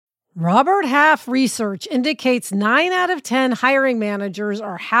Robert Half research indicates 9 out of 10 hiring managers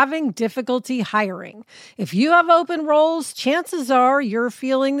are having difficulty hiring. If you have open roles, chances are you're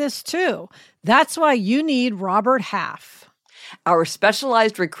feeling this too. That's why you need Robert Half. Our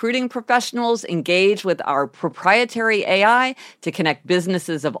specialized recruiting professionals engage with our proprietary AI to connect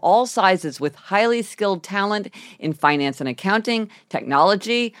businesses of all sizes with highly skilled talent in finance and accounting,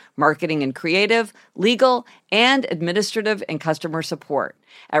 technology, marketing and creative, legal, and administrative and customer support.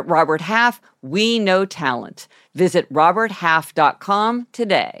 At Robert Half, we know talent. Visit roberthalf.com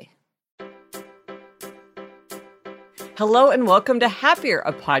today. Hello and welcome to Happier,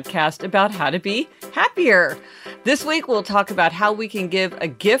 a podcast about how to be happier. This week, we'll talk about how we can give a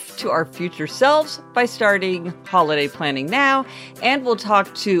gift to our future selves by starting holiday planning now. And we'll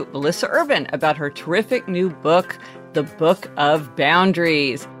talk to Melissa Urban about her terrific new book, The Book of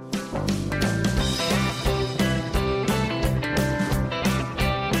Boundaries.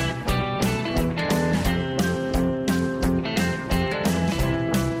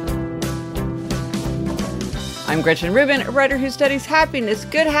 I'm Gretchen Rubin, a writer who studies happiness,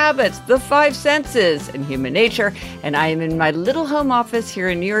 good habits, the 5 senses, and human nature, and I am in my little home office here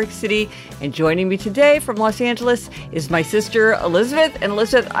in New York City, and joining me today from Los Angeles is my sister, Elizabeth. And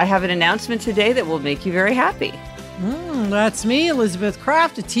Elizabeth, I have an announcement today that will make you very happy. That's me, Elizabeth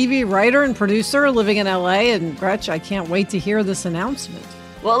Craft, a TV writer and producer living in LA, and Gretch, I can't wait to hear this announcement.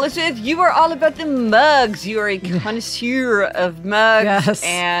 Well, Elizabeth, you are all about the mugs. You are a connoisseur of mugs. Yes.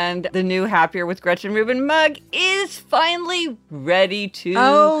 And the new Happier with Gretchen Rubin mug is finally ready to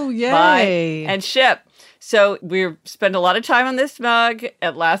buy and ship. So we've spent a lot of time on this mug.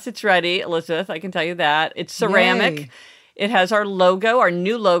 At last, it's ready, Elizabeth. I can tell you that. It's ceramic. Yay. It has our logo, our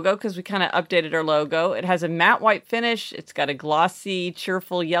new logo, because we kind of updated our logo. It has a matte white finish. It's got a glossy,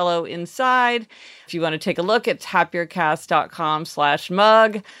 cheerful yellow inside. If you want to take a look, it's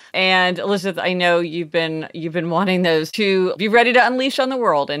happiercast.com/mug. And Elizabeth, I know you've been wanting those to be ready to unleash on the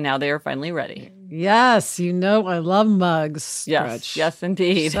world, and now they are finally ready. Yes, you know I love mugs, Yes, Gretch. yes,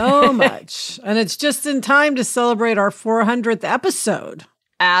 indeed. So much. And it's just in time to celebrate our 400th episode.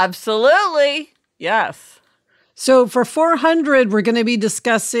 Absolutely. Yes. So for 400, we're going to be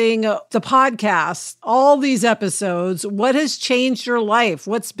discussing the podcast, all these episodes. What has changed your life?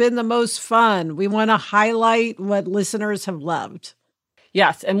 What's been the most fun? We want to highlight what listeners have loved.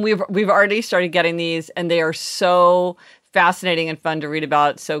 Yes, and we've already started getting these, and they are so fascinating and fun to read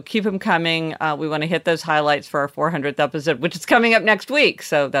about. So keep them coming. We want to hit those highlights for our 400th episode, which is coming up next week.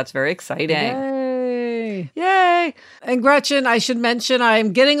 So that's very exciting. Yay! And Gretchen, I should mention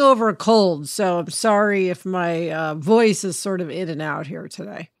I'm getting over a cold, so I'm sorry if my voice is sort of in and out here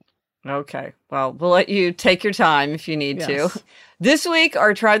today. Okay. Well, we'll let you take your time if you need to. This week,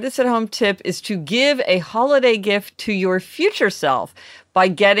 our Try This at Home tip is to give a holiday gift to your future self by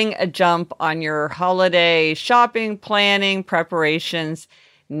getting a jump on your holiday shopping, planning, preparations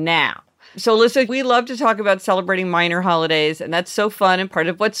now. So, Alyssa, we love to talk about celebrating minor holidays, and that's so fun. And part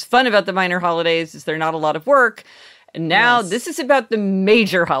of what's fun about the minor holidays is they're not a lot of work. And now this is about the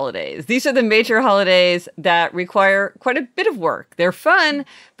major holidays. These are the major holidays that require quite a bit of work. They're fun,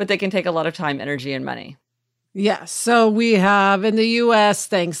 but they can take a lot of time, energy, and money. Yes. So we have in the U.S.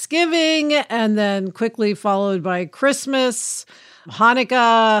 Thanksgiving, and then quickly followed by Christmas,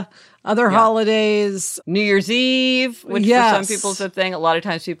 Hanukkah, other holidays. New Year's Eve, which for some people is a thing. A lot of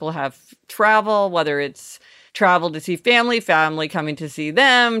times people have travel, whether it's travel to see family coming to see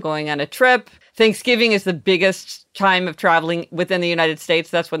them, going on a trip. Thanksgiving is the biggest time of traveling within the United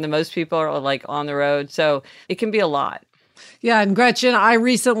States. That's when the most people are like on the road. So it can be a lot. Yeah. And Gretchen, I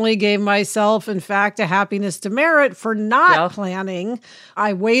recently gave myself, in fact, a happiness demerit for not planning.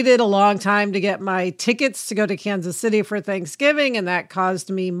 I waited a long time to get my tickets to go to Kansas City for Thanksgiving, and that caused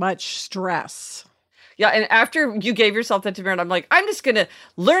me much stress. Yeah, and after you gave yourself that demerit, I'm like, I'm just going to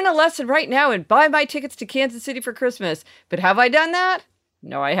learn a lesson right now and buy my tickets to Kansas City for Christmas. But have I done that?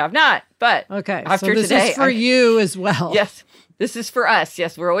 No, I have not. But after so this today, is for you as well. Yes, this is for us.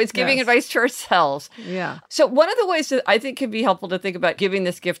 Yes, we're always giving advice to ourselves. Yeah. So one of the ways that I think can be helpful to think about giving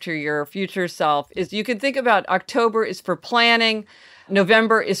this gift to your future self is you can think about October is for planning,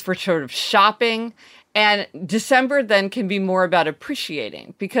 November is for sort of shopping, and December then can be more about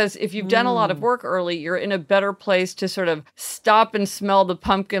appreciating, because if you've done a lot of work early, you're in a better place to sort of stop and smell the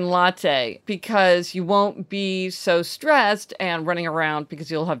pumpkin latte, because you won't be so stressed and running around because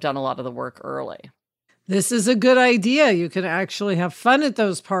you'll have done a lot of the work early. This is a good idea. You can actually have fun at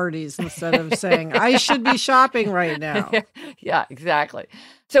those parties instead of saying, I should be shopping right now. Yeah, exactly.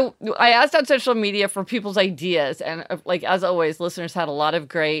 So I asked on social media for people's ideas. And like, as always, listeners had a lot of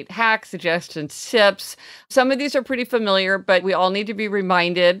great hacks, suggestions, tips. Some of these are pretty familiar, but we all need to be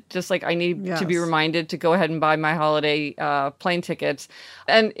reminded, just like I need to be reminded to go ahead and buy my holiday plane tickets.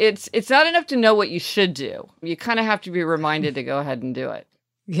 And it's not enough to know what you should do. You kind of have to be reminded to go ahead and do it.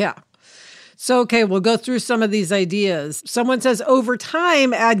 Yeah. So, okay, we'll go through some of these ideas. Someone says, over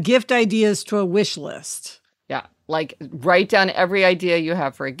time, add gift ideas to a wish list. Yeah, like write down every idea you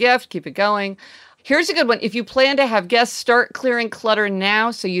have for a gift, keep it going. Here's a good one. If you plan to have guests, start clearing clutter now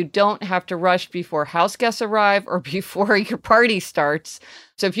so you don't have to rush before house guests arrive or before your party starts.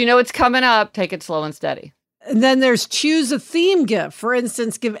 So if you know it's coming up, take it slow and steady. And then there's choose a theme gift. For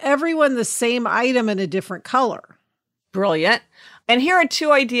instance, give everyone the same item in a different color. Brilliant. And here are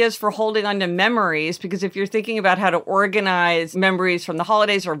 2 ideas for holding on to memories, because if you're thinking about how to organize memories from the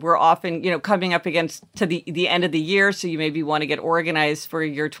holidays, or we're often, coming up against to the end of the year, so you maybe want to get organized for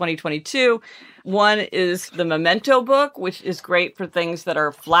your 2022. One is the Memento book, which is great for things that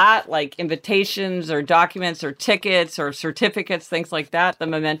are flat, like invitations or documents or tickets or certificates, things like that. The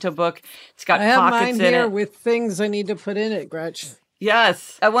Memento book, it's got pockets in it. I have mine here with things I need to put in it, Gretch.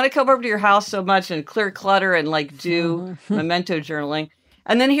 Yes. I want to come over to your house so much and clear clutter and do memento journaling.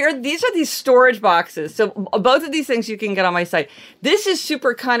 And then these are these storage boxes. So both of these things you can get on my site. This is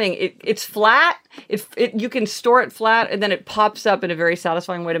super cunning. It's flat. You can store it flat and then it pops up in a very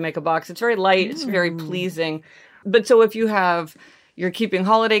satisfying way to make a box. It's very light. It's very pleasing. But so if you're keeping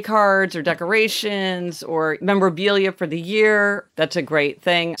holiday cards or decorations or memorabilia for the year, that's a great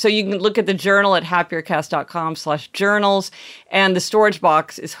thing. So you can look at the journal at happiercast.com/journals, and the storage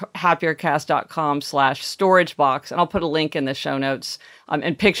box is happiercast.com/storage box. And I'll put a link in the show notes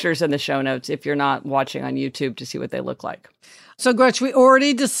and pictures in the show notes if you're not watching on YouTube to see what they look like. So, Gretch, we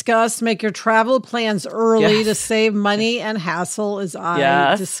already discussed make your travel plans early to save money and hassle, as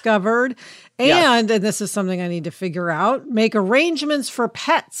I discovered. And this is something I need to figure out, make arrangements for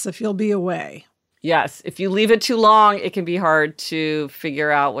pets if you'll be away. Yes. If you leave it too long, it can be hard to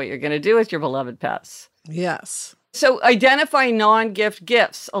figure out what you're going to do with your beloved pets. Yes. So identify non-gift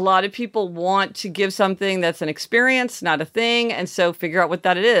gifts. A lot of people want to give something that's an experience, not a thing. And so figure out what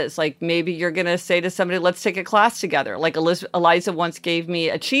that is. Like maybe you're going to say to somebody, let's take a class together. Like Eliza once gave me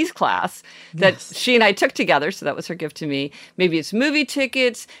a cheese class that she and I took together. So that was her gift to me. Maybe it's movie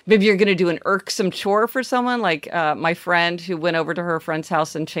tickets. Maybe you're going to do an irksome chore for someone. Like my friend who went over to her friend's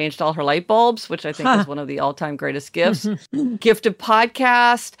house and changed all her light bulbs, which I think is one of the all-time greatest gifts. Gift of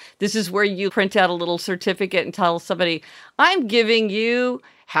podcast. This is where you print out a little certificate and tell somebody, I'm giving you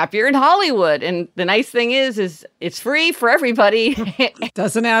Happier in Hollywood. And the nice thing is it's free for everybody.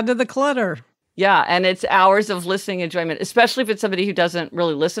 Doesn't add to the clutter. Yeah. And it's hours of listening enjoyment, especially if it's somebody who doesn't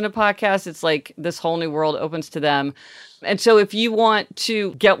really listen to podcasts. It's like this whole new world opens to them. And so if you want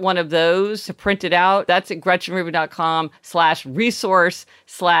to get one of those to print it out, that's at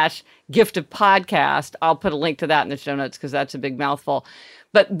GretchenRubin.com/resource/gift of podcast. I'll put a link to that in the show notes because that's a big mouthful.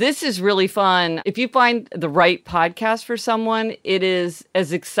 But this is really fun. If you find the right podcast for someone, it is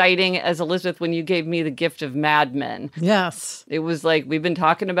as exciting as Elizabeth when you gave me the gift of Mad Men. Yes. It was like, we've been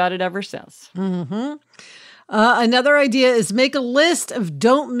talking about it ever since. Mm-hmm. Another idea is make a list of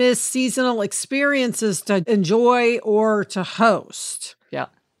don't miss seasonal experiences to enjoy or to host. Yeah.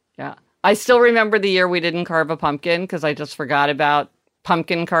 Yeah. I still remember the year we didn't carve a pumpkin because I just forgot about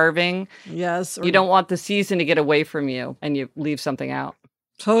pumpkin carving. Yes. You don't want the season to get away from you and you leave something out.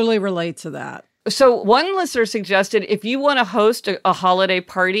 Totally relate to that. So one listener suggested if you want to host a holiday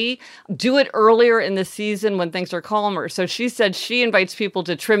party, do it earlier in the season when things are calmer. So she said she invites people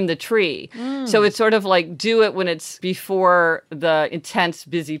to trim the tree. So it's sort of like do it when it's before the intense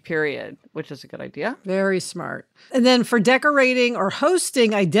busy period, which is a good idea. Very smart. And then for decorating or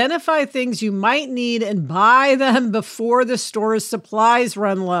hosting, identify things you might need and buy them before the store's supplies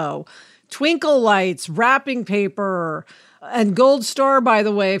run low. Twinkle lights, wrapping paper, and Gold Star, by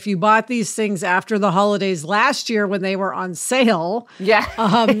the way, if you bought these things after the holidays last year when they were on sale. Yeah.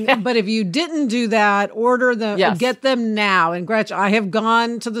 But if you didn't do that, order them, get them now. And Gretch, I have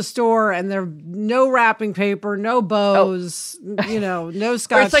gone to the store and there no wrapping paper, no bows, no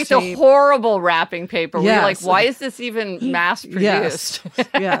Scotch or it's like tape. The horrible wrapping paper. Yes. Where you're like, why is this even mass produced?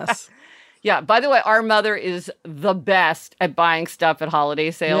 Yes. Yeah. By the way, our mother is the best at buying stuff at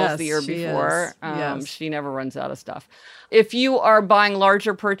holiday sales the year before. She never runs out of stuff. If you are buying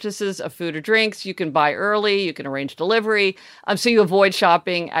larger purchases of food or drinks, you can buy early, you can arrange delivery, so you avoid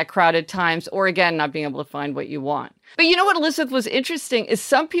shopping at crowded times or, again, not being able to find what you want. But you know what, Elizabeth, was interesting is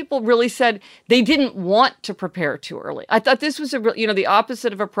some people really said they didn't want to prepare too early. I thought this was the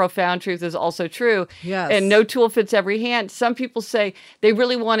opposite of a profound truth is also true. Yes. And no tool fits every hand. Some people say they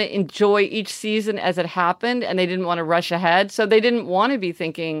really want to enjoy each season as it happened and they didn't want to rush ahead. So they didn't want to be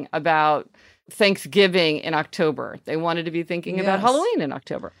thinking about Thanksgiving in October. They wanted to be thinking about Halloween in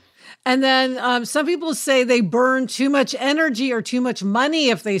October. And then some people say they burn too much energy or too much money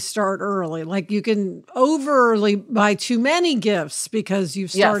if they start early. Like you can overly buy too many gifts because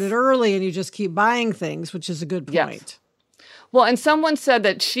you've started early and you just keep buying things, which is a good point. Yes. Well, and someone said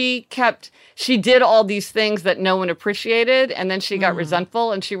that she did all these things that no one appreciated, and then she got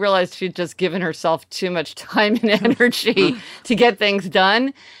resentful, and she realized she'd just given herself too much time and energy to get things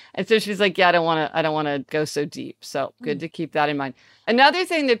done. And so she's like, I don't want to go so deep. So good to keep that in mind. Another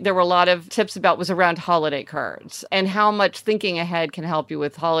thing that there were a lot of tips about was around holiday cards and how much thinking ahead can help you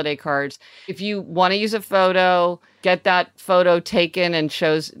with holiday cards. If you want to use a photo, get that photo taken and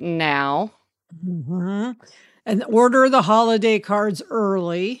shows now. Mm-hmm. And order the holiday cards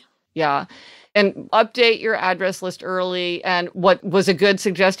early. Yeah. And update your address list early. And what was a good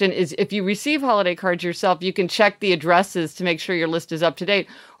suggestion is if you receive holiday cards yourself, you can check the addresses to make sure your list is up to date.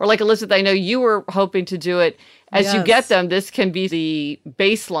 Or like Elizabeth, I know you were hoping to do it. As you get them, this can be the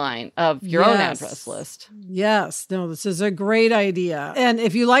baseline of your own address list. Yes. No, this is a great idea. And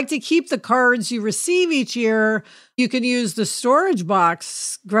if you like to keep the cards you receive each year, you can use the storage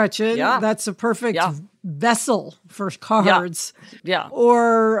box, Gretchen. Yeah. That's a perfect vessel for cards. Yeah.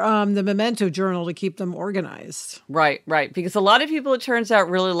 Or the Memento journal to keep them organized. Right. Because a lot of people, it turns out,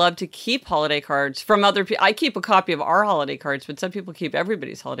 really love to keep holiday cards from other people. I keep a copy of our holiday cards, but some people keep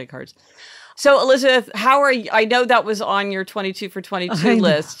everybody's holiday cards. So, Elizabeth, how are you? I know that was on your 22 for 22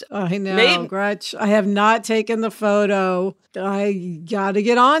 list. I know, Gretch. I have not taken the photo. I got to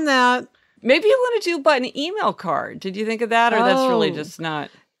get on that. Maybe you want to do an email card. Did you think of that? Or that's really just not...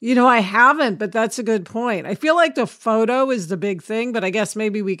 I haven't, but that's a good point. I feel like the photo is the big thing, but I guess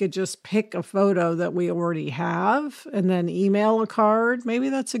maybe we could just pick a photo that we already have and then email a card. Maybe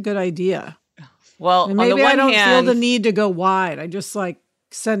that's a good idea. Well, and maybe on the one I don't hand, feel the need to go wide. I just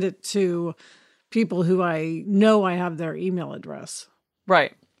send it to people who I know I have their email address.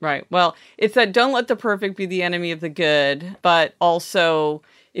 Right. Well, it's that don't let the perfect be the enemy of the good, but also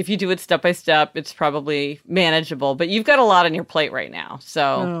if you do it step by step, it's probably manageable. But you've got a lot on your plate right now,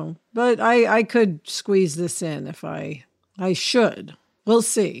 so. No, but I could squeeze this in if I should. We'll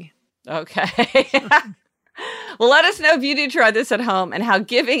see. Okay. Well, let us know if you do try this at home and how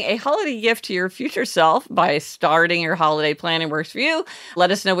giving a holiday gift to your future self by starting your holiday planning works for you.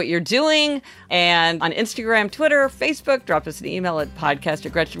 Let us know what you're doing. And on Instagram, Twitter, Facebook, drop us an email at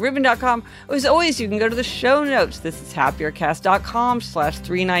podcast@GretchenRubin.com. As always, you can go to the show notes. This is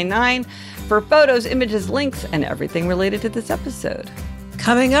happiercast.com/399 for photos, images, links, and everything related to this episode.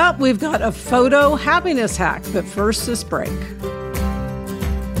 Coming up, we've got a photo happiness hack, but first, this break.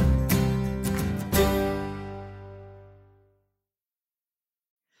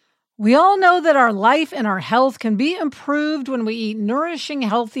 We all know that our life and our health can be improved when we eat nourishing,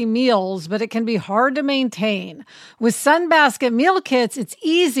 healthy meals, but it can be hard to maintain. With Sunbasket meal kits, it's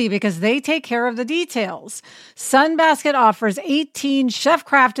easy because they take care of the details. Sunbasket offers 18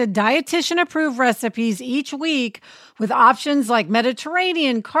 chef-crafted, dietitian-approved recipes each week with options like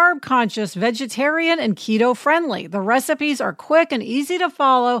Mediterranean, carb-conscious, vegetarian, and keto-friendly. The recipes are quick and easy to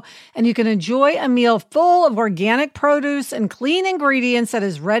follow, and you can enjoy a meal full of organic produce and clean ingredients that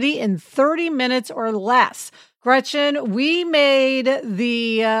is ready in 30 minutes or less. Gretchen, we made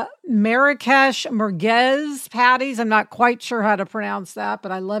the Marrakesh merguez patties. I'm not quite sure how to pronounce that,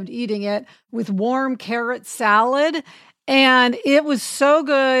 but I loved eating it with warm carrot salad. And it was so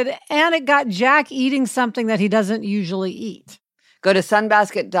good. And it got Jack eating something that he doesn't usually eat. Go to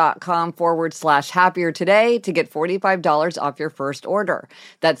sunbasket.com/happier today to get $45 off your first order.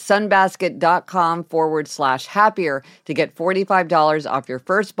 That's sunbasket.com/happier to get $45 off your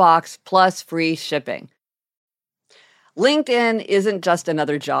first box plus free shipping. LinkedIn isn't just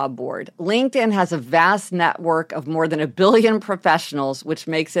another job board. LinkedIn has a vast network of more than 1 billion professionals, which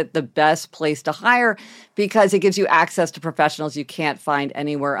makes it the best place to hire because it gives you access to professionals you can't find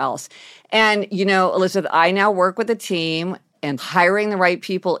anywhere else. And, Elizabeth, I now work with a team, and hiring the right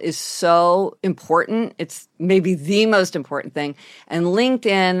people is so important. It's maybe the most important thing. And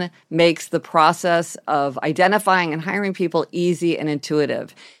LinkedIn makes the process of identifying and hiring people easy and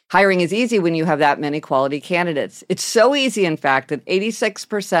intuitive. Hiring is easy when you have that many quality candidates. It's so easy, in fact, that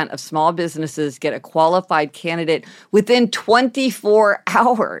 86% of small businesses get a qualified candidate within 24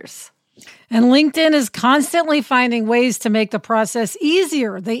 hours. And LinkedIn is constantly finding ways to make the process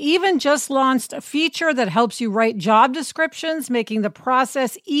easier. They even just launched a feature that helps you write job descriptions, making the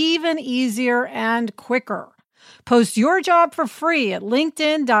process even easier and quicker. Post your job for free at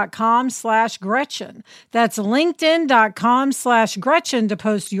linkedin.com/Gretchen. That's linkedin.com/Gretchen to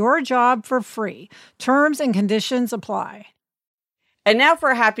post your job for free. Terms and conditions apply. And now for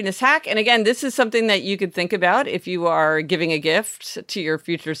a happiness hack. And again, this is something that you could think about if you are giving a gift to your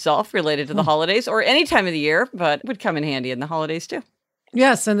future self related to the holidays or any time of the year, but would come in handy in the holidays too.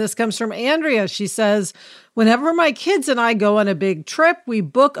 Yes, and this comes from Andrea. She says, whenever my kids and I go on a big trip, we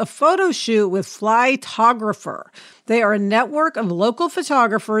book a photo shoot with Flytographer. They are a network of local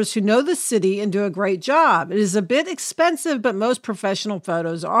photographers who know the city and do a great job. It is a bit expensive, but most professional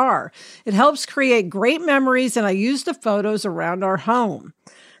photos are. It helps create great memories, and I use the photos around our home.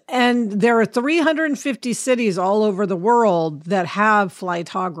 And there are 350 cities all over the world that have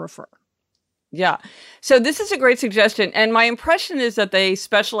Flytographer. Yeah. So this is a great suggestion. And my impression is that they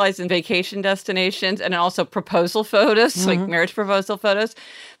specialize in vacation destinations and also proposal photos, like marriage proposal photos.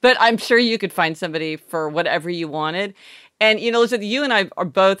 But I'm sure you could find somebody for whatever you wanted. And, Elizabeth, you and I are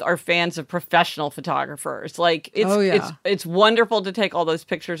both fans of professional photographers. Like, it's wonderful to take all those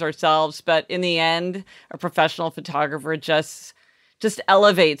pictures ourselves. But in the end, a professional photographer just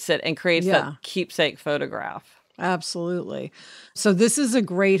elevates it and creates that keepsake photograph. Absolutely. So this is a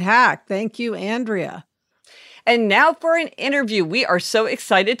great hack. Thank you, Andrea. And now for an interview. We are so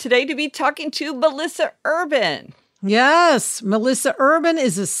excited today to be talking to Melissa Urban. Yes, Melissa Urban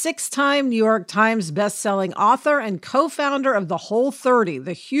is a 6-time New York Times bestselling author and co-founder of the Whole30,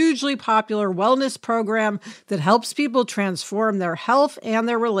 the hugely popular wellness program that helps people transform their health and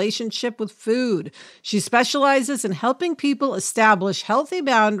their relationship with food. She specializes in helping people establish healthy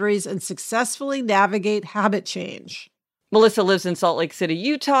boundaries and successfully navigate habit change. Melissa lives in Salt Lake City,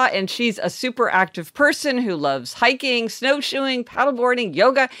 Utah, and she's a super active person who loves hiking, snowshoeing, paddleboarding,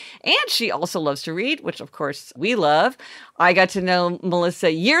 yoga, and she also loves to read, which of course we love. I got to know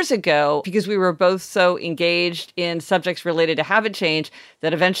Melissa years ago because we were both so engaged in subjects related to habit change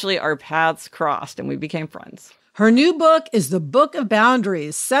that eventually our paths crossed and we became friends. Her new book is The Book of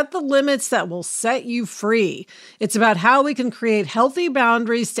Boundaries, Set the Limits That Will Set You Free. It's about how we can create healthy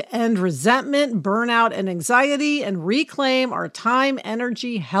boundaries to end resentment, burnout, and anxiety and reclaim our time,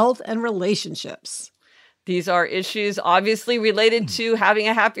 energy, health, and relationships. These are issues obviously related to having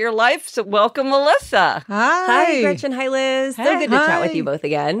a happier life. So welcome, Melissa. Hi, Gretchen. Hi, Liz. So good to chat with you both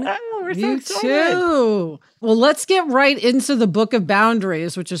again. Oh, we're you so excited. Too. Well, let's get right into the Book of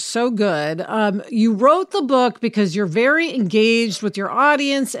Boundaries, which is so good. You wrote the book because you're very engaged with your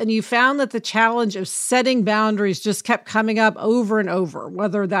audience, and you found that the challenge of setting boundaries just kept coming up over and over,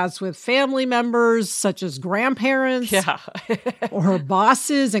 whether that's with family members, such as grandparents, or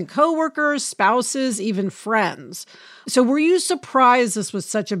bosses and coworkers, spouses, even friends. So were you surprised this was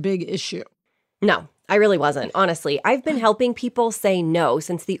such a big issue? No. I really wasn't, honestly. I've been helping people say no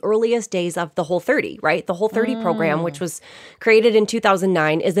since the earliest days of the Whole30, right? The Whole30 program, which was created in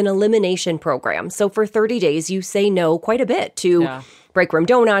 2009, is an elimination program. So for 30 days, you say no quite a bit to break room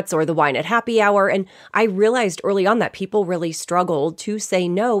donuts or the wine at happy hour. And I realized early on that people really struggled to say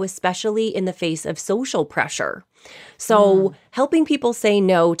no, especially in the face of social pressure. So helping people say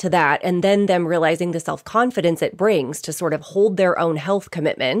no to that and then them realizing the self-confidence it brings to sort of hold their own health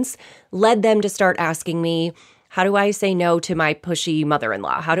commitments led them to start asking me, how do I say no to my pushy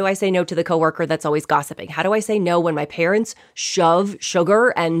mother-in-law? How do I say no to the coworker that's always gossiping? How do I say no when my parents shove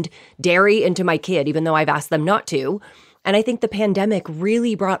sugar and dairy into my kid, even though I've asked them not to? And I think the pandemic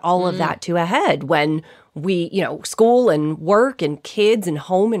really brought all of that to a head when we, school and work and kids and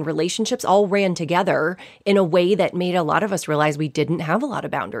home and relationships all ran together in a way that made a lot of us realize we didn't have a lot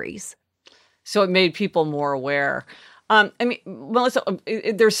of boundaries. So it made people more aware. Melissa,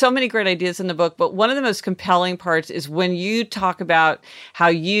 there's so many great ideas in the book, but one of the most compelling parts is when you talk about how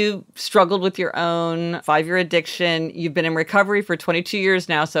you struggled with your own 5-year addiction. You've been in recovery for 22 years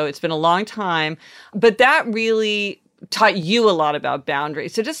now, so it's been a long time. But that really taught you a lot about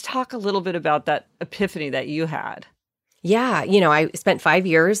boundaries. So just talk a little bit about that epiphany that you had. Yeah, I spent 5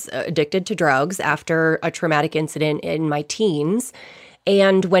 years addicted to drugs after a traumatic incident in my teens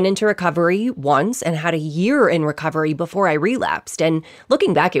and went into recovery once and had a year in recovery before I relapsed. And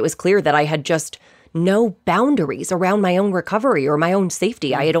looking back, it was clear that I had just no boundaries around my own recovery or my own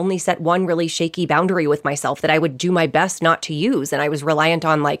safety. I had only set one really shaky boundary with myself that I would do my best not to use. And I was reliant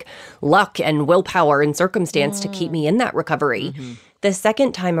on luck and willpower and circumstance to keep me in that recovery. The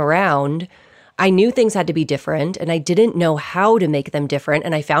second time around, I knew things had to be different and I didn't know how to make them different.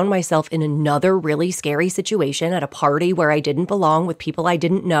 And I found myself in another really scary situation at a party where I didn't belong with people I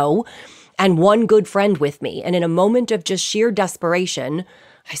didn't know. and one good friend with me. And in a moment of just sheer desperation,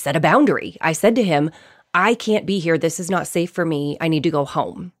 I set a boundary. I said to him, I can't be here. This is not safe for me. I need to go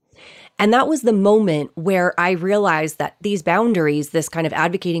home. And that was the moment where I realized that these boundaries, this kind of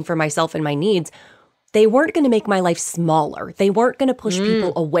advocating for myself and my needs, they weren't going to make my life smaller. They weren't going to push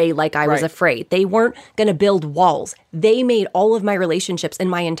people away like I was afraid. They weren't going to build walls. They made all of my relationships and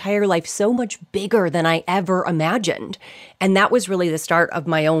my entire life so much bigger than I ever imagined. And that was really the start of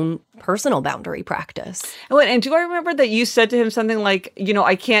my own personal boundary practice. And do I remember that you said to him something like,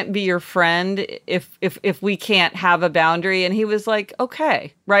 I can't be your friend if we can't have a boundary? And he was like,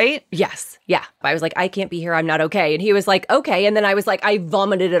 okay, right? Yes. Yeah. I was like, I can't be here. I'm not okay. And he was like, okay. And then I was like, I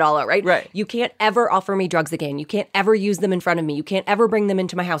vomited it all out, right? Right. You can't ever offer me drugs again. You can't ever use them in front of me. You can't ever bring them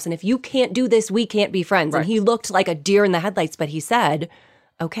into my house. And if you can't do this, we can't be friends. Right. And he looked like a deer in the headlights, but he said,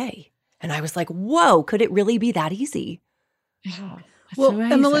 okay. And I was like, whoa, could it really be that easy? Yeah. Well,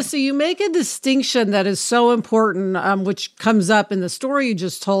 and Melissa, you make a distinction that is so important, which comes up in the story you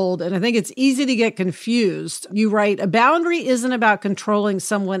just told, and I think it's easy to get confused. You write, a boundary isn't about controlling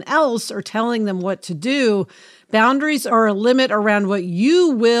someone else or telling them what to do. Boundaries are a limit around what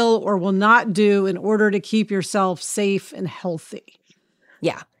you will or will not do in order to keep yourself safe and healthy.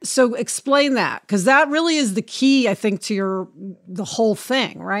 Yeah. So explain that, because that really is the key, I think, to the whole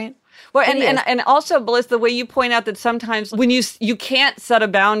thing, right? Well, and also, Melissa, the way you point out that sometimes when you can't set a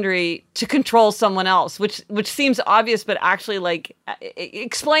boundary to control someone else, which seems obvious, but actually,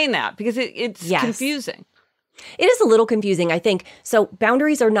 explain that, because it's confusing. It is a little confusing, I think. So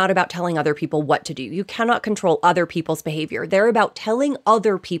boundaries are not about telling other people what to do. You cannot control other people's behavior. They're about telling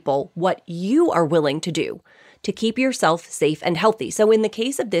other people what you are willing to do to keep yourself safe and healthy. So in the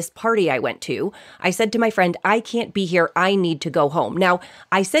case of this party I went to, I said to my friend, I can't be here. I need to go home. Now,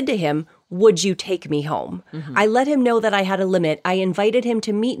 I said to him, would you take me home? Mm-hmm. I let him know that I had a limit. I invited him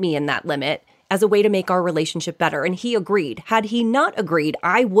to meet me in that limit as a way to make our relationship better. And he agreed. Had he not agreed,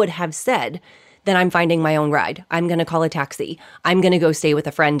 I would have said, then I'm finding my own ride. I'm going to call a taxi. I'm going to go stay with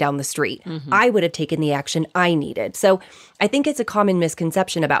a friend down the street. Mm-hmm. I would have taken the action I needed. So I think it's a common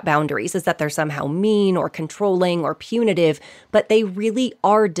misconception about boundaries is that they're somehow mean or controlling or punitive, but they really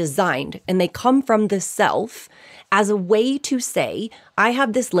are designed and they come from the self as a way to say, I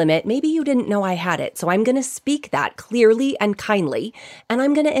have this limit. Maybe you didn't know I had it. So I'm going to speak that clearly and kindly, and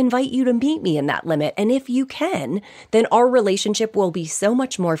I'm going to invite you to meet me in that limit. And if you can, then our relationship will be so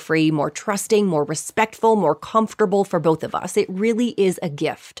much more free, more trusting, more respectful, more comfortable for both of us. It really is a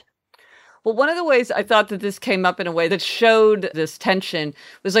gift. Well, one of the ways I thought that this came up in a way that showed this tension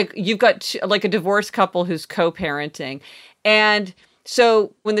was you've got a divorced couple who's co-parenting, and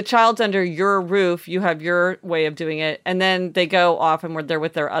so when the child's under your roof, you have your way of doing it, and then they go off and they're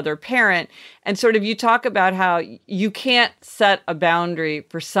with their other parent. And sort of you talk about how you can't set a boundary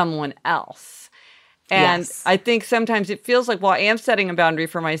for someone else. And yes. I think sometimes it feels like, well, I am setting a boundary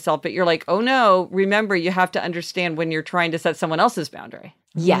for myself, but you're like, oh no, remember, you have to understand when you're trying to set someone else's boundary.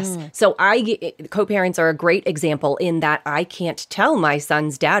 Yes. So co-parents are a great example in that I can't tell my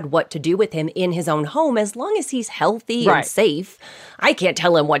son's dad what to do with him in his own home as long as he's healthy and safe. I can't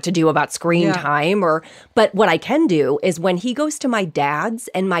tell him what to do about screen time but what I can do is when he goes to my dad's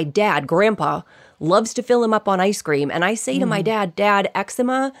and my dad, grandpa, loves to fill him up on ice cream. And I say to my dad,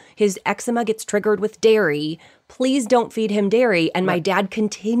 his eczema gets triggered with dairy. Please don't feed him dairy. And my dad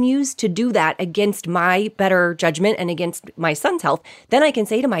continues to do that against my better judgment and against my son's health. Then I can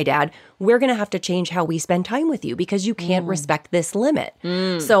say to my dad, we're going to have to change how we spend time with you because you can't respect this limit.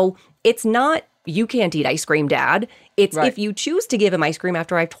 So it's not, you can't eat ice cream, Dad. It's if you choose to give him ice cream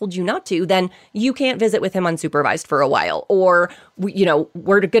after I've told you not to, then you can't visit with him unsupervised for a while. Or,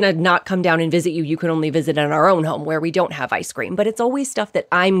 we're going to not come down and visit you. You can only visit in our own home where we don't have ice cream. But it's always stuff that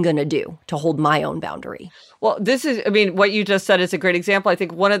I'm going to do to hold my own boundary. Well, what you just said is a great example. I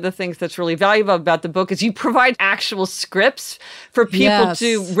think one of the things that's really valuable about the book is you provide actual scripts for people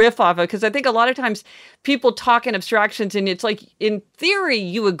to riff off of. Because I think a lot of times people talk in abstractions and it's like, in theory,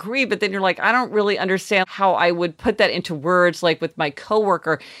 you agree, but then you're like, I don't really understand how I would put that into words like with my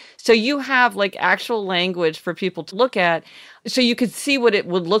coworker. So you have actual language for people to look at so you could see what it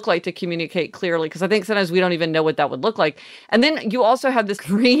would look like to communicate clearly. Because I think sometimes we don't even know what that would look like. And then you also have this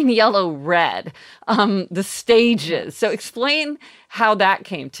green, yellow, red, the stages. So explain how that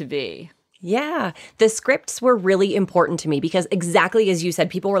came to be. Yeah, the scripts were really important to me because exactly as you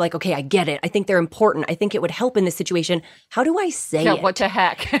said, people were like, okay, I get it. I think they're important. I think it would help in this situation. How do I say it? What the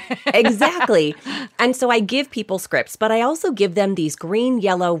heck? Exactly. And so I give people scripts, but I also give them these green,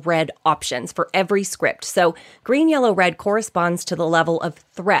 yellow, red options for every script. So green, yellow, red corresponds to the level of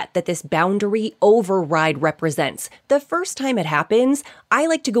threat that this boundary override represents. The first time it happens, I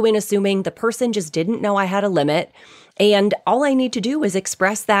like to go in assuming the person just didn't know I had a limit. And all I need to do is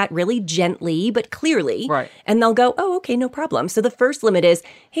express that really gently, but clearly. Right. And they'll go, oh, okay, no problem. So the first limit is,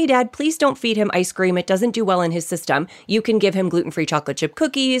 hey, Dad, please don't feed him ice cream. It doesn't do well in his system. You can give him gluten-free chocolate chip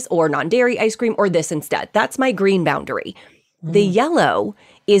cookies or non-dairy ice cream or this instead. That's my green boundary. The yellow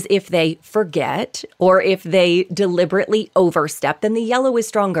is if they forget or if they deliberately overstep, then the yellow is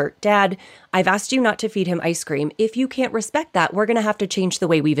stronger. Dad, I've asked you not to feed him ice cream. If you can't respect that, we're going to have to change the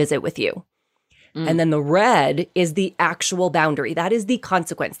way we visit with you. And then the red is the actual boundary. That is the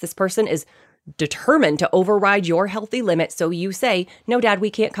consequence. This person is determined to override your healthy limit. So you say, no, Dad, we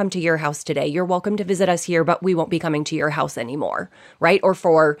can't come to your house today. You're welcome to visit us here, but we won't be coming to your house anymore, right? Or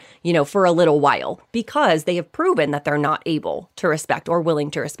for a little while, because they have proven that they're not able to respect or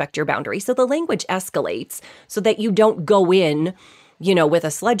willing to respect your boundary. So the language escalates so that you don't go in with a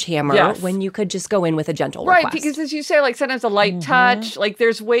sledgehammer when you could just go in with a gentle request. Right, because as you say, like sometimes a light touch, like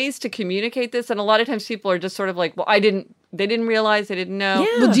there's ways to communicate this. And a lot of times people are just sort of like, well, they didn't realize, they didn't know.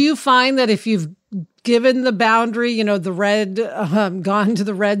 Yeah. Well, do you find that if you've given the boundary, the red, gone to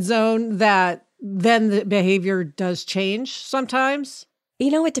the red zone, that then the behavior does change sometimes?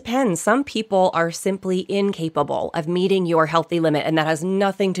 It depends. Some people are simply incapable of meeting your healthy limit, and that has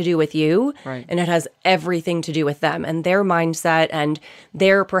nothing to do with you. Right. And it has everything to do with them and their mindset and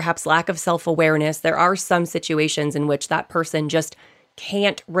their perhaps lack of self-awareness. There are some situations in which that person just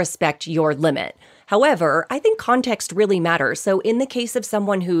can't respect your limit. However, I think context really matters. So in the case of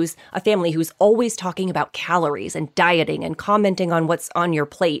someone who's a family who's always talking about calories and dieting and commenting on what's on your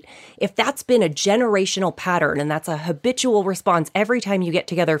plate, if that's been a generational pattern and that's a habitual response every time you get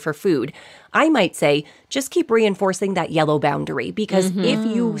together for food, I might say, just keep reinforcing that yellow boundary. Because if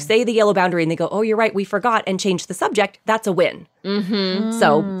you say the yellow boundary and they go, oh, you're right, we forgot, and change the subject, that's a win.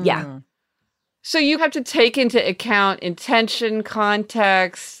 So, yeah. So you have to take into account intention,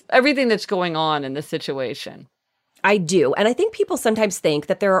 context, everything that's going on in the situation. I do. And I think people sometimes think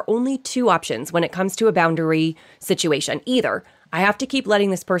that there are only two options when it comes to a boundary situation. Either I have to keep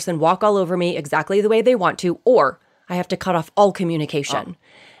letting this person walk all over me exactly the way they want to, or I have to cut off all communication.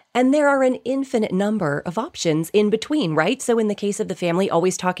 And there are an infinite number of options in between, right? So in the case of the family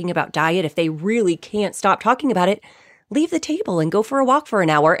always talking about diet, if they really can't stop talking about it, leave the table and go for a walk for an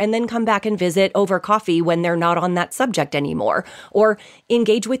hour and then come back and visit over coffee when they're not on that subject anymore. Or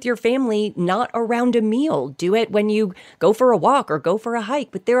engage with your family not around a meal. Do it when you go for a walk or go for a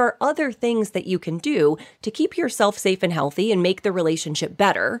hike. But there are other things that you can do to keep yourself safe and healthy and make the relationship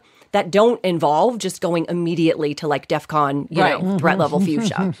better that don't involve just going immediately to like DEFCON, threat level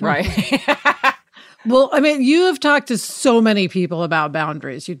fuchsia. Right. Well, I mean, you have talked to so many people about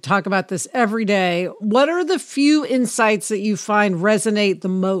boundaries. You talk about this every day. What are the few insights that you find resonate the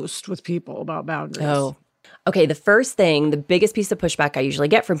most with people about boundaries? Oh, okay. The first thing, the biggest piece of pushback I usually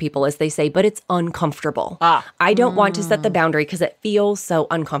get from people is they say, but it's uncomfortable. I don't want to set the boundary because it feels so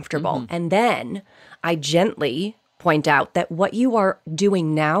uncomfortable. And then I gently point out that what you are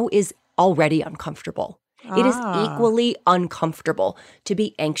doing now is already uncomfortable. It is equally uncomfortable to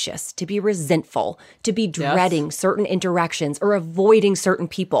be anxious, to be resentful, to be dreading certain interactions or avoiding certain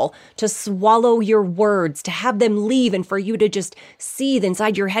people, to swallow your words, to have them leave and for you to just seethe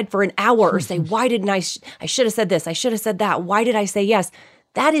inside your head for an hour or say, why didn't I should have said this, I should have said that, why did I say yes?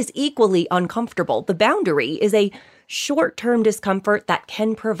 That is equally uncomfortable. The boundary is a short-term discomfort that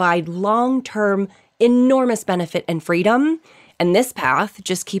can provide long-term enormous benefit and freedom. And this path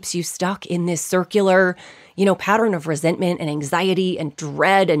just keeps you stuck in this circular, pattern of resentment and anxiety and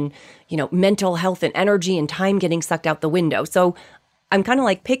dread and, mental health and energy and time getting sucked out the window. So I'm kind of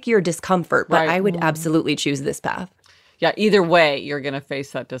like, pick your discomfort, but I would absolutely choose this path. Yeah, either way, you're going to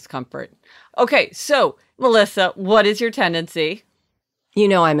face that discomfort. Okay, so Melissa, what is your tendency?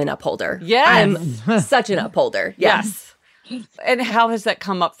 I'm an upholder. Yes. I'm such an upholder. Yes. And how has that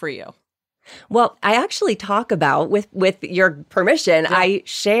come up for you? Well, I actually talk about, with your permission, I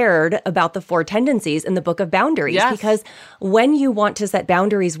shared about the 4 tendencies in the Book of Boundaries. Because when you want to set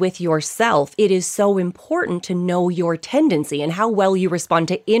boundaries with yourself, it is so important to know your tendency and how well you respond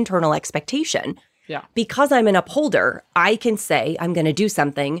to internal expectation. Yeah. Because I'm an upholder, I can say I'm going to do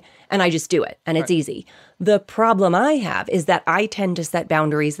something and I just do it and it's easy. The problem I have is that I tend to set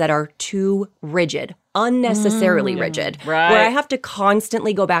boundaries that are too rigid unnecessarily rigid, right. where I have to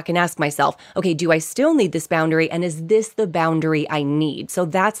constantly go back and ask myself, okay, do I still need this boundary? And is this the boundary I need? So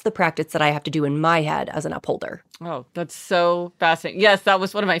that's the practice that I have to do in my head as an upholder. Oh, that's so fascinating. Yes, that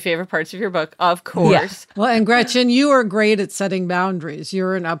was one of my favorite parts of your book, of course. Yeah. Well, and Gretchen, you are great at setting boundaries.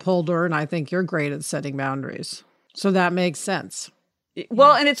 You're an upholder, and I think you're great at setting boundaries. So that makes sense.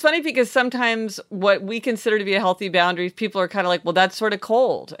 Well, and it's funny because sometimes what we consider to be a healthy boundary, people are kind of like, well, that's sort of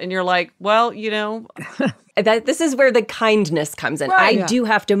cold. And you're like, well, This is where the kindness comes in. Right, I do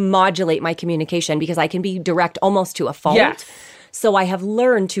have to modulate my communication because I can be direct almost to a fault. Yes. So I have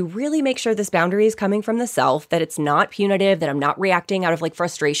learned to really make sure this boundary is coming from the self, that it's not punitive, that I'm not reacting out of like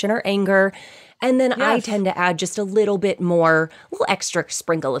frustration or anger. And then I tend to add just a little bit more, a little extra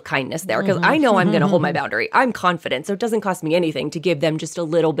sprinkle of kindness there because I know I'm going to hold my boundary. I'm confident. So it doesn't cost me anything to give them just a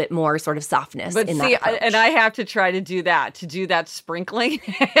little bit more sort of softness in that approach. And I have to try to do that sprinkling.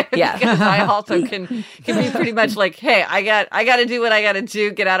 Yeah. Because I also can be pretty much like, hey, I got to do what I got to do.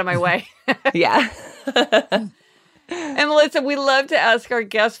 Get out of my way. Yeah. And Melissa, we love to ask our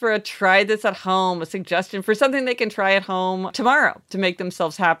guests for a try this at home, a suggestion for something they can try at home tomorrow to make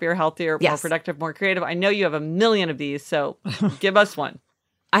themselves happier, healthier, more productive, more creative. I know you have a million of these, so give us one.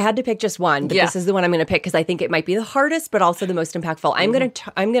 I had to pick just one, but this is the one I'm going to pick because I think it might be the hardest, but also the most impactful. I'm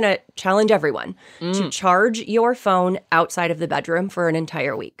going to challenge everyone to charge your phone outside of the bedroom for an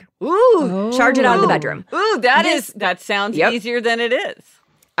entire week. Ooh, charge it out of the bedroom. Ooh, that sounds easier than it is.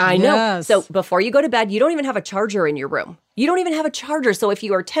 I know. Yes. So before you go to bed, you don't even have a charger in your room. You don't even have a charger. So if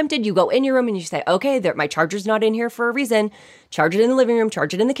you are tempted, you go in your room and you say, okay, my charger's not in here for a reason. Charge it in the living room,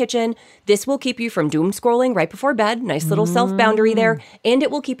 charge it in the kitchen. This will keep you from doom scrolling right before bed. Nice little self-boundary there. And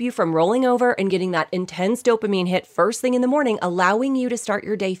it will keep you from rolling over and getting that intense dopamine hit first thing in the morning, allowing you to start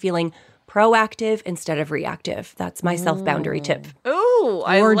your day feeling proactive instead of reactive. That's my self-boundary tip. Ooh,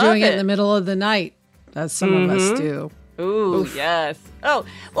 I love it. Or doing it in the middle of the night, as some of us do. Ooh, yes. Oh,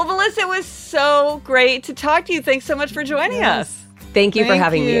 well, Melissa, it was so great to talk to you. Thanks so much for joining us. Thank you for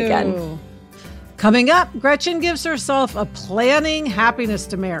having me again. Coming up, Gretchen gives herself a planning happiness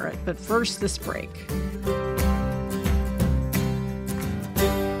demerit. But first, this break.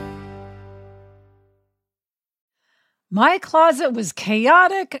 My closet was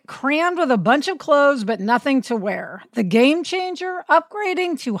chaotic, crammed with a bunch of clothes, but nothing to wear. The game changer,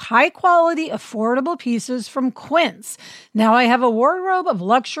 upgrading to high-quality, affordable pieces from Quince. Now I have a wardrobe of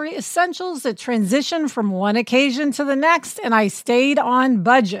luxury essentials that transition from one occasion to the next, and I stayed on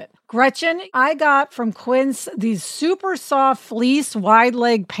budget. Gretchen, I got from Quince these super soft fleece wide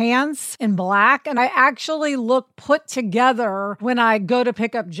leg pants in black, and I actually look put together when I go to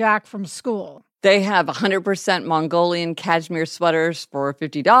pick up Jack from school. They have 100% Mongolian cashmere sweaters for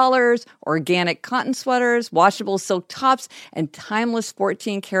 $50, organic cotton sweaters, washable silk tops, and timeless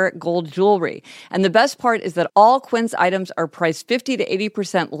 14-karat gold jewelry. And the best part is that all Quince items are priced 50 to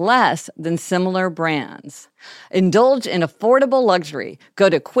 80% less than similar brands. Indulge in affordable luxury. Go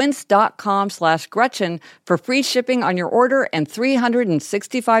to quince.com/Gretchen for free shipping on your order and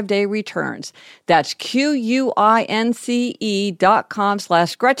 365-day returns. That's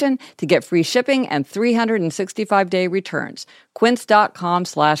QUINCE.com/Gretchen to get free shipping and 365-day returns.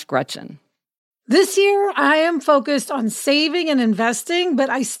 Quince.com/Gretchen. This year, I am focused on saving and investing, but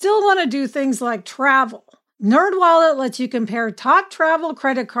I still want to do things like travel. NerdWallet lets you compare top travel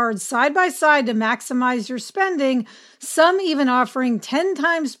credit cards side by side to maximize your spending, some even offering 10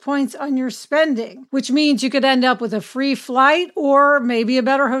 times points on your spending, which means you could end up with a free flight or maybe a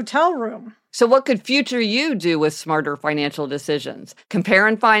better hotel room. So what could future you do with smarter financial decisions? Compare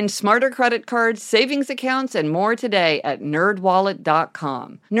and find smarter credit cards, savings accounts, and more today at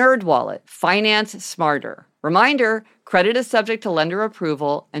nerdwallet.com. NerdWallet. Finance smarter. Reminder, credit is subject to lender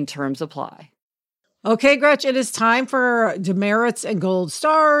approval and terms apply. Okay, Gretch, it is time for demerits and gold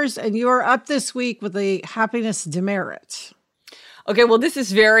stars, and you are up this week with the happiness demerit. Okay, well, this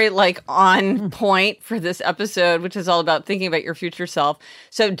is very on point for this episode, which is all about thinking about your future self.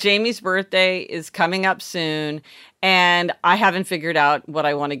 So Jamie's birthday is coming up soon, and I haven't figured out what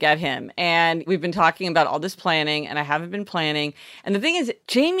I want to get him. And we've been talking about all this planning, and I haven't been planning. And the thing is,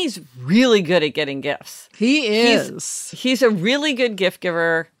 Jamie's really good at getting gifts. He is. He's a really good gift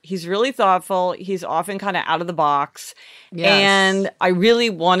giver. He's really thoughtful. He's often kind of out of the box. Yes. And I really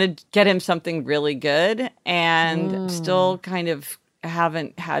wanted to get him something really good and still kind of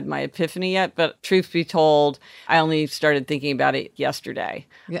haven't had my epiphany yet, but truth be told, I only started thinking about it yesterday.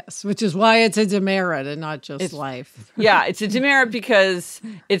 Yes, which is why it's a demerit and not just life. Yeah, it's a demerit because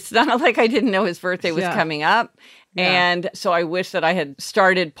it's not like I didn't know his birthday was coming up. Yeah. And so I wish that I had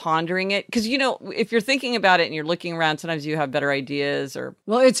started pondering it. Because, if you're thinking about it and you're looking around, sometimes you have better ideas or...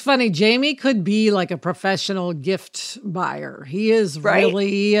 Well, it's funny. Jamie could be like a professional gift buyer. He is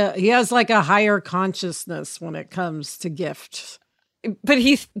really... he has like a higher consciousness when it comes to gifts. But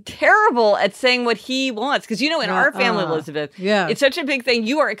he's terrible at saying what he wants. Because, in our family, Elizabeth, it's such a big thing.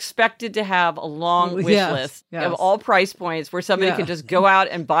 You are expected to have a long wish list of all price points where somebody can just go out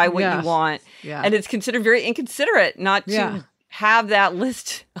and buy what you want. Yeah. And it's considered very inconsiderate not to have that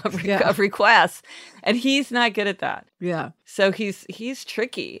list of requests. And he's not good at that. Yeah. So he's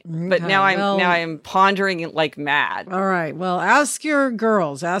tricky. Okay. But now I'm pondering it like mad. All right. Well, ask your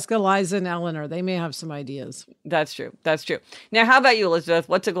girls. Ask Eliza and Eleanor. They may have some ideas. That's true. Now, how about you, Elizabeth?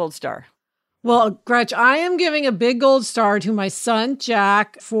 What's a gold star? Well, Gretch, I am giving a big gold star to my son,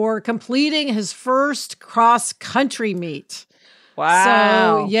 Jack, for completing his first cross-country meet.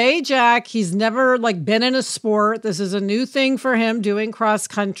 Wow. So, yay, Jack. He's never been in a sport. This is a new thing for him, doing cross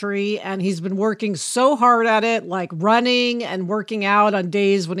country. And he's been working so hard at it, like running and working out on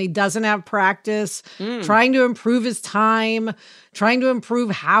days when he doesn't have practice, trying to improve his time, trying to improve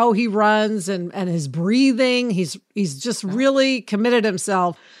how he runs and his breathing. He's just really committed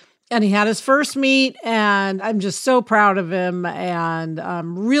himself. And he had his first meet, and I'm just so proud of him, and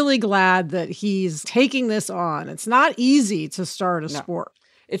I'm really glad that he's taking this on. It's not easy to start a sport.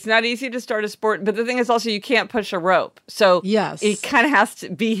 It's not easy to start a sport, but the thing is also you can't push a rope. So it kind of has to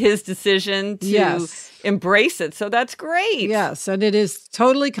be his decision to embrace it. So that's great. Yes, and it is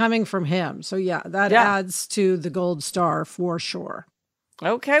totally coming from him. So that adds to the gold star for sure.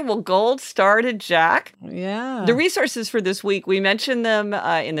 Okay, well, gold star to Jack. Yeah. The resources for this week, we mentioned them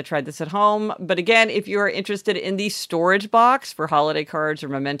in the Try This at Home. But again, if you're interested in the storage box for holiday cards or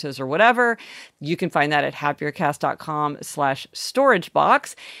mementos or whatever, you can find that at happiercast.com/storage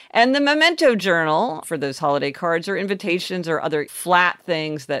box. And the memento journal for those holiday cards or invitations or other flat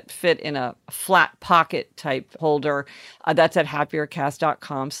things that fit in a flat pocket type holder, that's at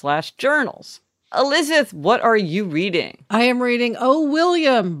happiercast.com/journals. Elizabeth, what are you reading? I am reading Oh,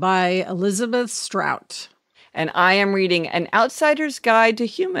 William by Elizabeth Strout. And I am reading An Outsider's Guide to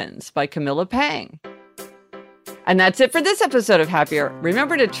Humans by Camilla Pang. And that's it for this episode of Happier.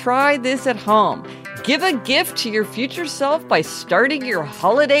 Remember to try this at home. Give a gift to your future self by starting your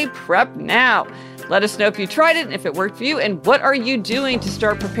holiday prep now. Let us know if you tried it and if it worked for you. And what are you doing to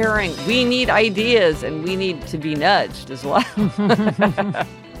start preparing? We need ideas and we need to be nudged as well.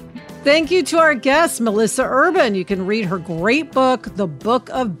 Thank you to our guest, Melissa Urban. You can read her great book, The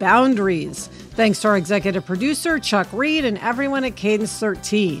Book of Boundaries. Thanks to our executive producer, Chuck Reed, and everyone at Cadence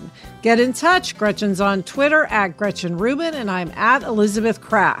 13. Get in touch. Gretchen's on Twitter at Gretchen Rubin, and I'm at Elizabeth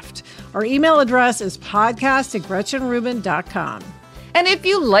Kraft. Our email address is podcast@GretchenRubin.com. And if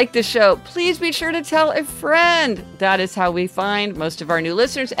you like the show, please be sure to tell a friend. That is how we find most of our new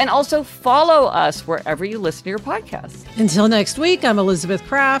listeners. And also follow us wherever you listen to your podcasts. Until next week, I'm Elizabeth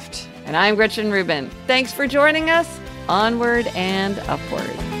Kraft. And I'm Gretchen Rubin. Thanks for joining us. Onward and upward.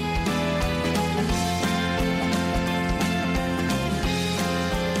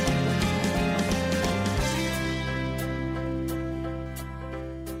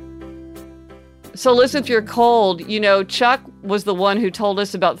 So listen, if you're cold, Chuck was the one who told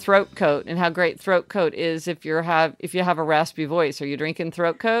us about throat coat and how great throat coat is if you have a raspy voice. Are you drinking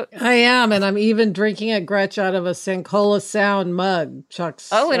throat coat? I am, and I'm even drinking it, Gretch, out of a Sankola Sound mug.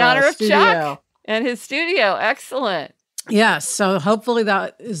 Chuck's in honor of studio. Chuck and his studio. Excellent. Yes, so hopefully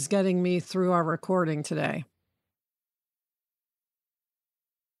that is getting me through our recording today.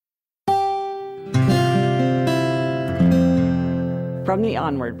 From the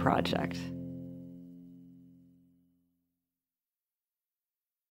Onward Project.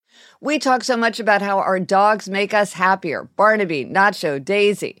 We talk so much about how our dogs make us happier. Barnaby, Nacho,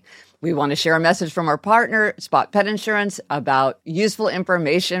 Daisy. We want to share a message from our partner, Spot Pet Insurance, about useful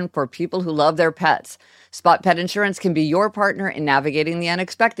information for people who love their pets. Spot Pet Insurance can be your partner in navigating the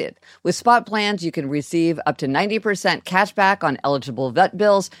unexpected. With Spot plans, you can receive up to 90% cash back on eligible vet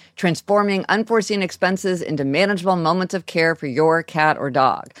bills, transforming unforeseen expenses into manageable moments of care for your cat or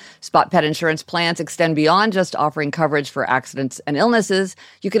dog. Spot Pet Insurance plans extend beyond just offering coverage for accidents and illnesses.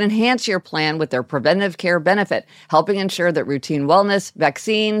 You can enhance your plan with their preventive care benefit, helping ensure that routine wellness,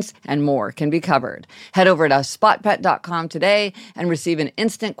 vaccines, and more can be covered. Head over to spotpet.com today and receive an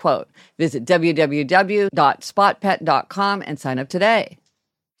instant quote. Visit www.spotpet.com and sign up today.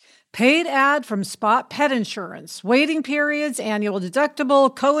 Paid ad from Spot Pet Insurance. Waiting periods, annual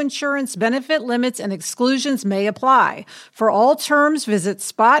deductible, co-insurance, benefit limits, and exclusions may apply. For all terms, visit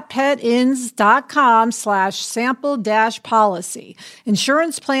spotpetins.com/sample-policy.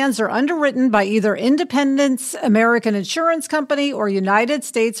 Insurance plans are underwritten by either Independence American Insurance Company or United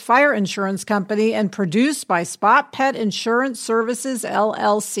States Fire Insurance Company and produced by Spot Pet Insurance Services,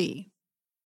 LLC.